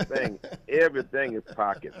 Everything is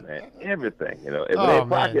pocket, man. Everything, If it ain't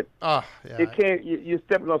pocket, it can't. You're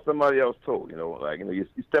stepping on somebody else's toe, you're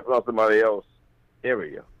stepping on somebody else's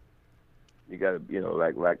area. You got to,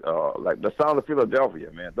 like the Sound of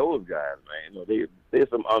Philadelphia, man. Those guys, man. They're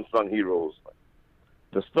some unsung heroes.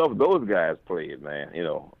 The stuff those guys played, man.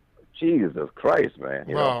 Jesus Christ, man.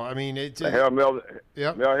 Well, I mean, it's Harold Melvin.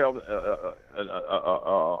 Yep.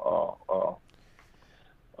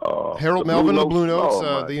 Harold Melvin, the Blue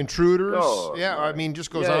Notes, the Intruders. I mean, just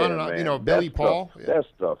goes on and on. Billy Paul. That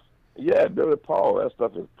stuff. Yeah, Billy Paul. That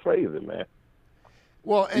stuff is crazy, man.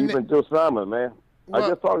 Well, and even Joe Simon, man. I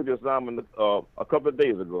just talked to Joe Simon a couple of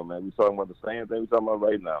days ago, man. We talking about the same thing we talking about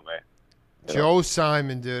right now, man. Joe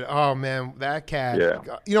Simon, dude. Oh man, that cat. Yeah.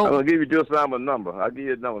 You know, I'm gonna give you Joe Simon number. I'll give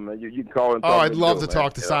you a number, man. You can call and talk. Oh, I'd love Joe, to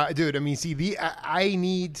talk to man, Simon, dude. I mean, see, I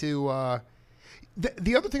need to.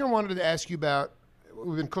 The other thing I wanted to ask you about.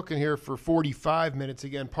 We've been cooking here for 45 minutes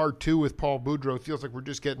again. Part 2 with Paul Boudreaux. It feels like we're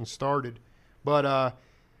just getting started, but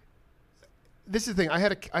this is the thing. I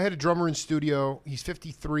had a drummer in studio. He's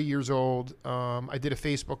 53 years old. I did a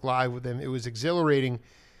Facebook Live with him. It was exhilarating.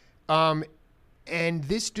 And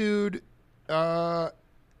this dude,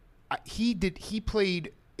 he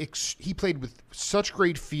played with such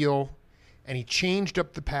great feel, and he changed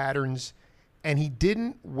up the patterns, and he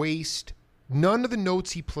didn't waste. None of the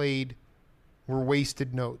notes he played were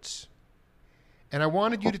wasted notes. And I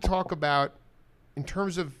wanted you to talk about, in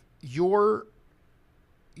terms of your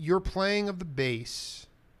playing of the bass,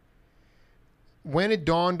 when it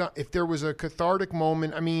dawned on, if there was a cathartic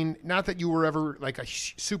moment. I mean, not that you were ever like a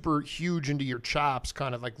super huge into your chops,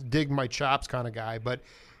 kind of like dig my chops kind of guy, but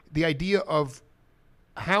the idea of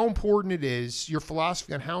how important it is, your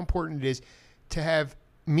philosophy on how important it is to have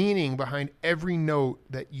meaning behind every note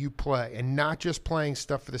that you play, and not just playing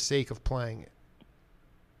stuff for the sake of playing it.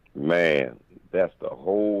 Man, that's the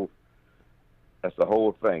whole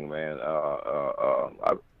thing, man.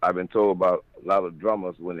 I've been told about a lot of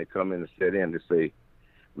drummers when they come in and sit in, they say,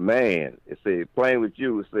 man, they say, playing with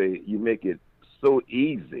you, they say, you make it so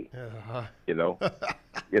easy. Uh-huh. You know,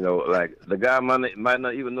 like the guy might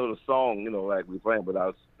not even know the song, like we playing, but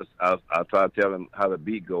I'll try to tell him how the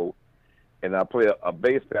beat go, and I play a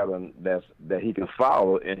bass pattern that he can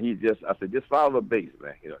follow, and I said, just follow the bass,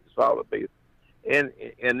 man. Just follow the bass, and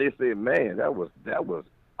they say, man, that was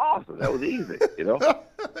awesome. That was easy.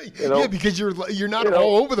 Yeah, because you're not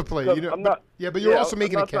all over the place. I'm not. But you're also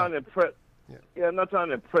making it count. I'm not trying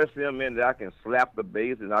to impress him in that I can slap the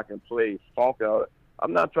bass and I can play funk out.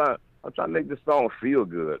 I'm trying to make this song feel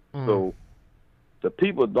good. Mm. So the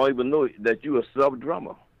people don't even know that you're a sub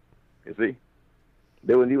drummer. You see,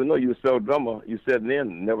 they wouldn't even know you're a sub drummer. You sitting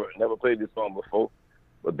in, never played this song before,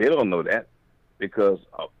 but they don't know that because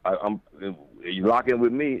you lock in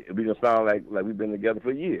with me, we can sound like we've been together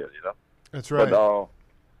for years. That's right. But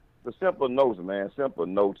the simple notes, man. Simple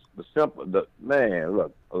notes.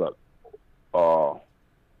 Look.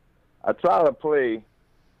 I try to play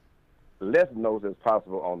less notes as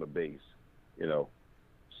possible on the bass,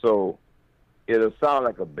 so it'll sound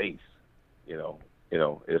like a bass,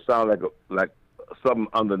 it sounds like something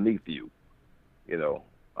underneath you,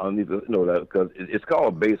 underneath that, because it's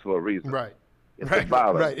called bass for a reason. Right. It's right. a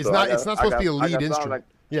bottom. Right. It's so not supposed to be a lead instrument.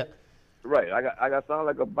 Yeah. Right. I got sound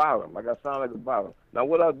like a bottom. Now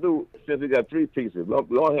what I do, since we got 3 pieces,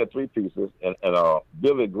 we only have 3 pieces, and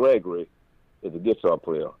Billy Gregory is a guitar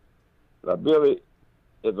player. Now Billy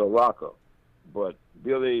is a rocker, but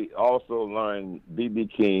Billy also learned B.B.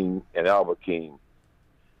 King and Albert King,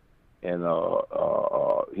 and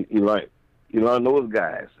he learned those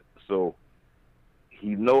guys, so he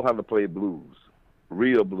know how to play blues,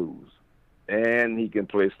 real blues, and he can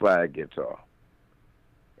play slide guitar,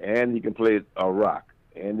 and he can play rock,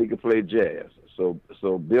 and he can play jazz. So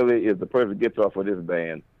Billy is the perfect guitar for this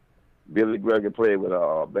band. Billy Gregory played with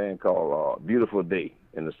a band called Beautiful Day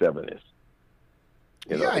in the 70s.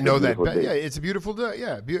 I know that. Yeah, it's a beautiful day.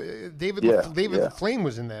 Yeah, David the Flame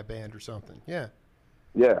was in that band or something. Yeah.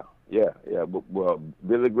 Yeah. But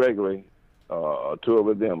Billy Gregory toured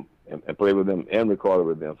with them and played with them and recorded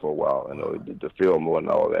with them for a while. Did the film and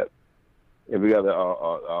all that. And we got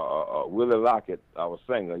Willie Lockett, our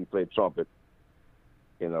singer. He played trumpet.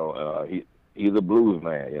 He's a blues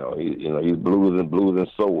man. He's blues and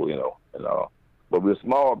soul. But we're a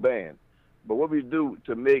small band. But what we do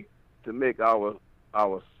to make our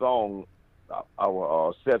song,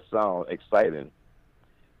 our set sound exciting,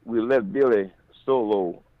 we let Billy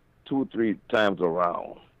solo 2-3 times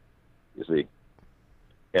around. You see,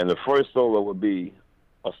 and the first solo would be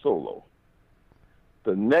a solo.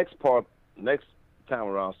 The next time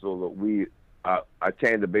around solo, I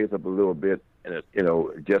changed the bass up a little bit, and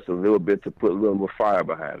just a little bit to put a little more fire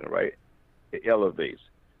behind it, right? It elevates.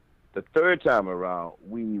 The third time around,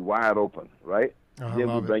 we wide open, right?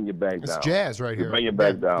 Then we bring you back down. It's jazz right here. Bring you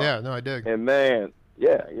back down. Yeah, no, I dig. And man,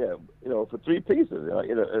 yeah, for 3 pieces,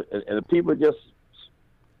 and the people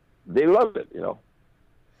they love it,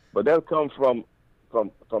 But that comes from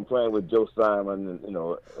playing with Joe Simon and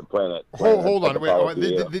playing at. Hold on,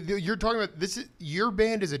 wait. You're talking about this? Your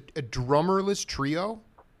band is a drummerless trio?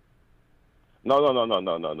 No.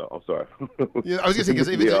 I'm sorry. Yeah, I was gonna say, because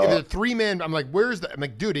if it's a 3-man, I'm like, where's the? I'm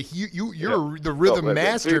like, dude, you're the rhythm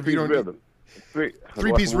master. If you don't rhythm.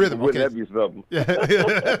 3-piece rhythm. Wouldn't Okay. that be something? Yeah.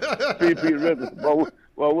 3-piece rhythm.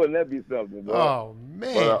 Well, wouldn't that be something? Bro? Oh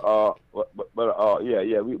man.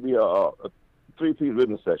 Yeah. We are a three-piece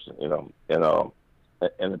rhythm section, and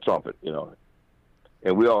the trumpet,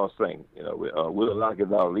 and we all sing. Will Lock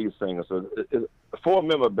is our lead singer, so it's a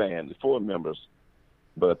four-member band, 4 members,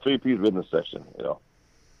 but a three-piece rhythm section,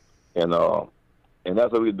 and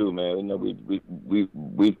that's what we do, man.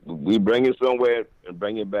 We bring you somewhere and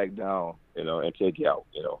bring you back down, and take you out,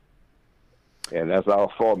 and that's our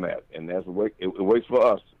format, and that's work. It works for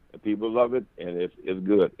us. And people love it, and it's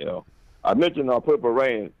good, I mentioned Purple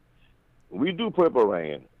Rain. We do Purple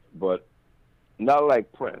Rain, but not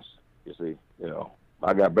like Prince. You see,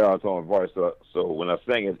 I got baritone voice, so when I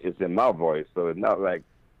sing it, it's in my voice, so it's not like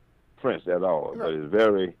Prince at all. But it's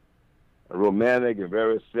very romantic and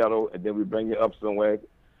very settled, and then we bring you up somewhere.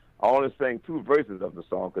 I only sang 2 verses of the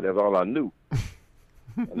song because that's all I knew,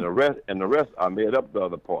 and the rest I made up the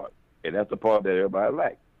other part, and that's the part that everybody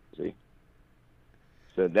liked. See,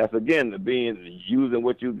 so that's again using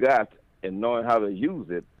what you got and knowing how to use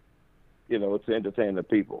it, to entertain the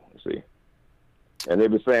people. See, and they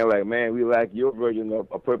be saying like, man, we like your version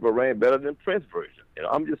of Purple Rain better than Prince version.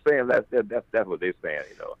 I'm just saying that's what they're saying.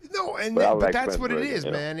 No, and but that's Prince what version, it is,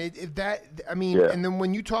 man. Yeah. And then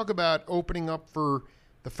when you talk about opening up for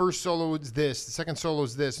the first solo is this, the second solo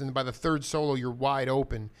is this, and by the third solo you're wide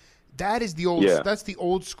open. That is the old. Yeah. That's the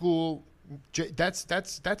old school. That's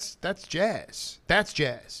jazz. That's jazz.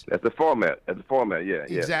 That's the format. Yeah.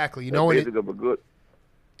 Exactly. That's basic of a good.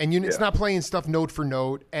 And it's not playing stuff note for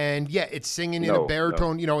note, and it's singing in a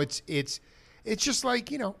baritone. No. It's just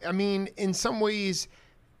like in some ways,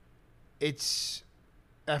 it's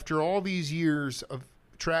after all these years of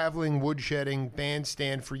traveling, woodshedding,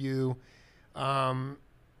 bandstand for you,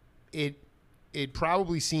 it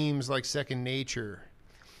probably seems like second nature,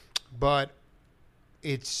 but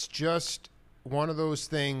it's just one of those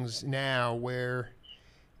things now where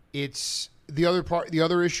it's the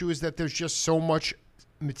other issue is that there's just so much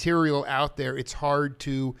material out there. It's hard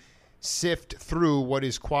to sift through what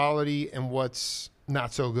is quality and what's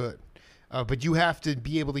not so good. But you have to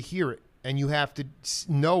be able to hear it, and you have to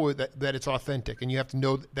know that it's authentic, and you have to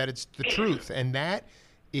know that it's the truth. And that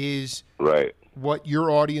is right. What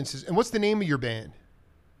your audience is. And what's the name of your band?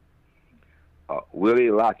 Willie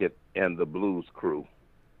Lockett and the Blues Crew.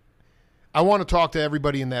 I want to talk to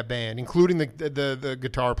everybody in that band, including the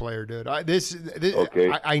guitar player, dude.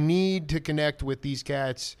 Okay. I need to connect with these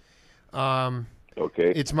cats. Okay.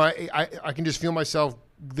 It's I can just feel myself.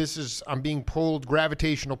 I'm being pulled,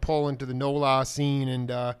 gravitational pull into the NOLA scene, and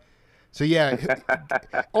so yeah.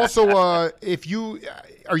 Also, are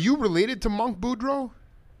you related to Monk Boudreaux?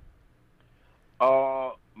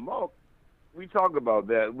 Monk. We talk about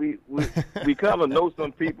that. We kind of know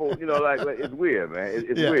some people. Like it's weird, man.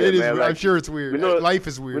 It's weird, it is man. Weird. Like, I'm sure it's weird. Life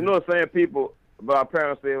is weird. We know the same people, but our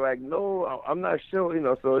parents say like, no, I'm not sure.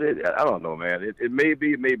 So I don't know, man. It may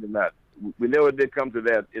be, maybe not. We never did come to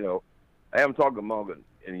that. I haven't talked to Monk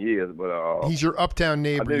in years, but he's your uptown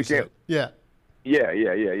neighbor. Yeah. Yeah.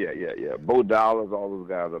 Boudreaux, all those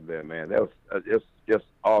guys up there, man. That was just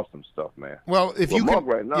awesome stuff, man. Well, Monk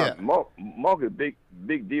right now, Monk is big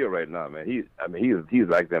deal right now, man. He's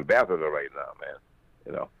like the ambassador right now,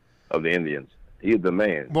 man. Of the Indians. He's the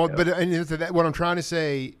man. Well, but what I'm trying to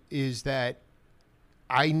say is that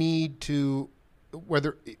I need to,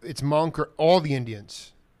 whether it's Monk or all the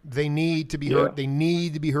Indians, they need to be heard. They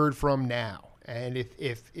need to be heard from now. And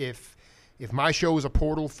if my show is a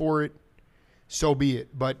portal for it, so be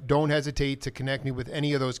it. But don't hesitate to connect me with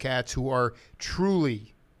any of those cats who are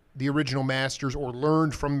truly the original masters or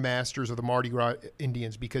learned from masters of the Mardi Gras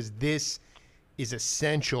Indians, because this is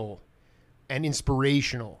essential and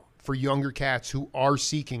inspirational for younger cats who are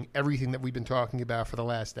seeking everything that we've been talking about for the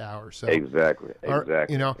last hour. So exactly.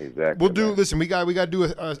 Exactly. We'll do. Listen, we got to do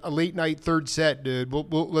a late night third set, dude.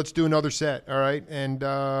 Let's do another set. All right, and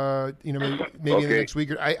maybe in the next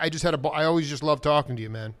week. I always just love talking to you,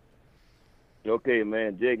 man. Okay,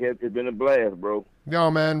 man. Jake, it's been a blast, bro.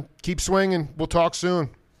 No, man. Keep swinging. We'll talk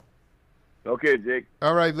soon. Okay, Jake.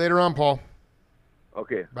 All right. Later on, Paul.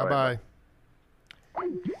 Okay. Bye-bye.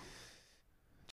 Bye.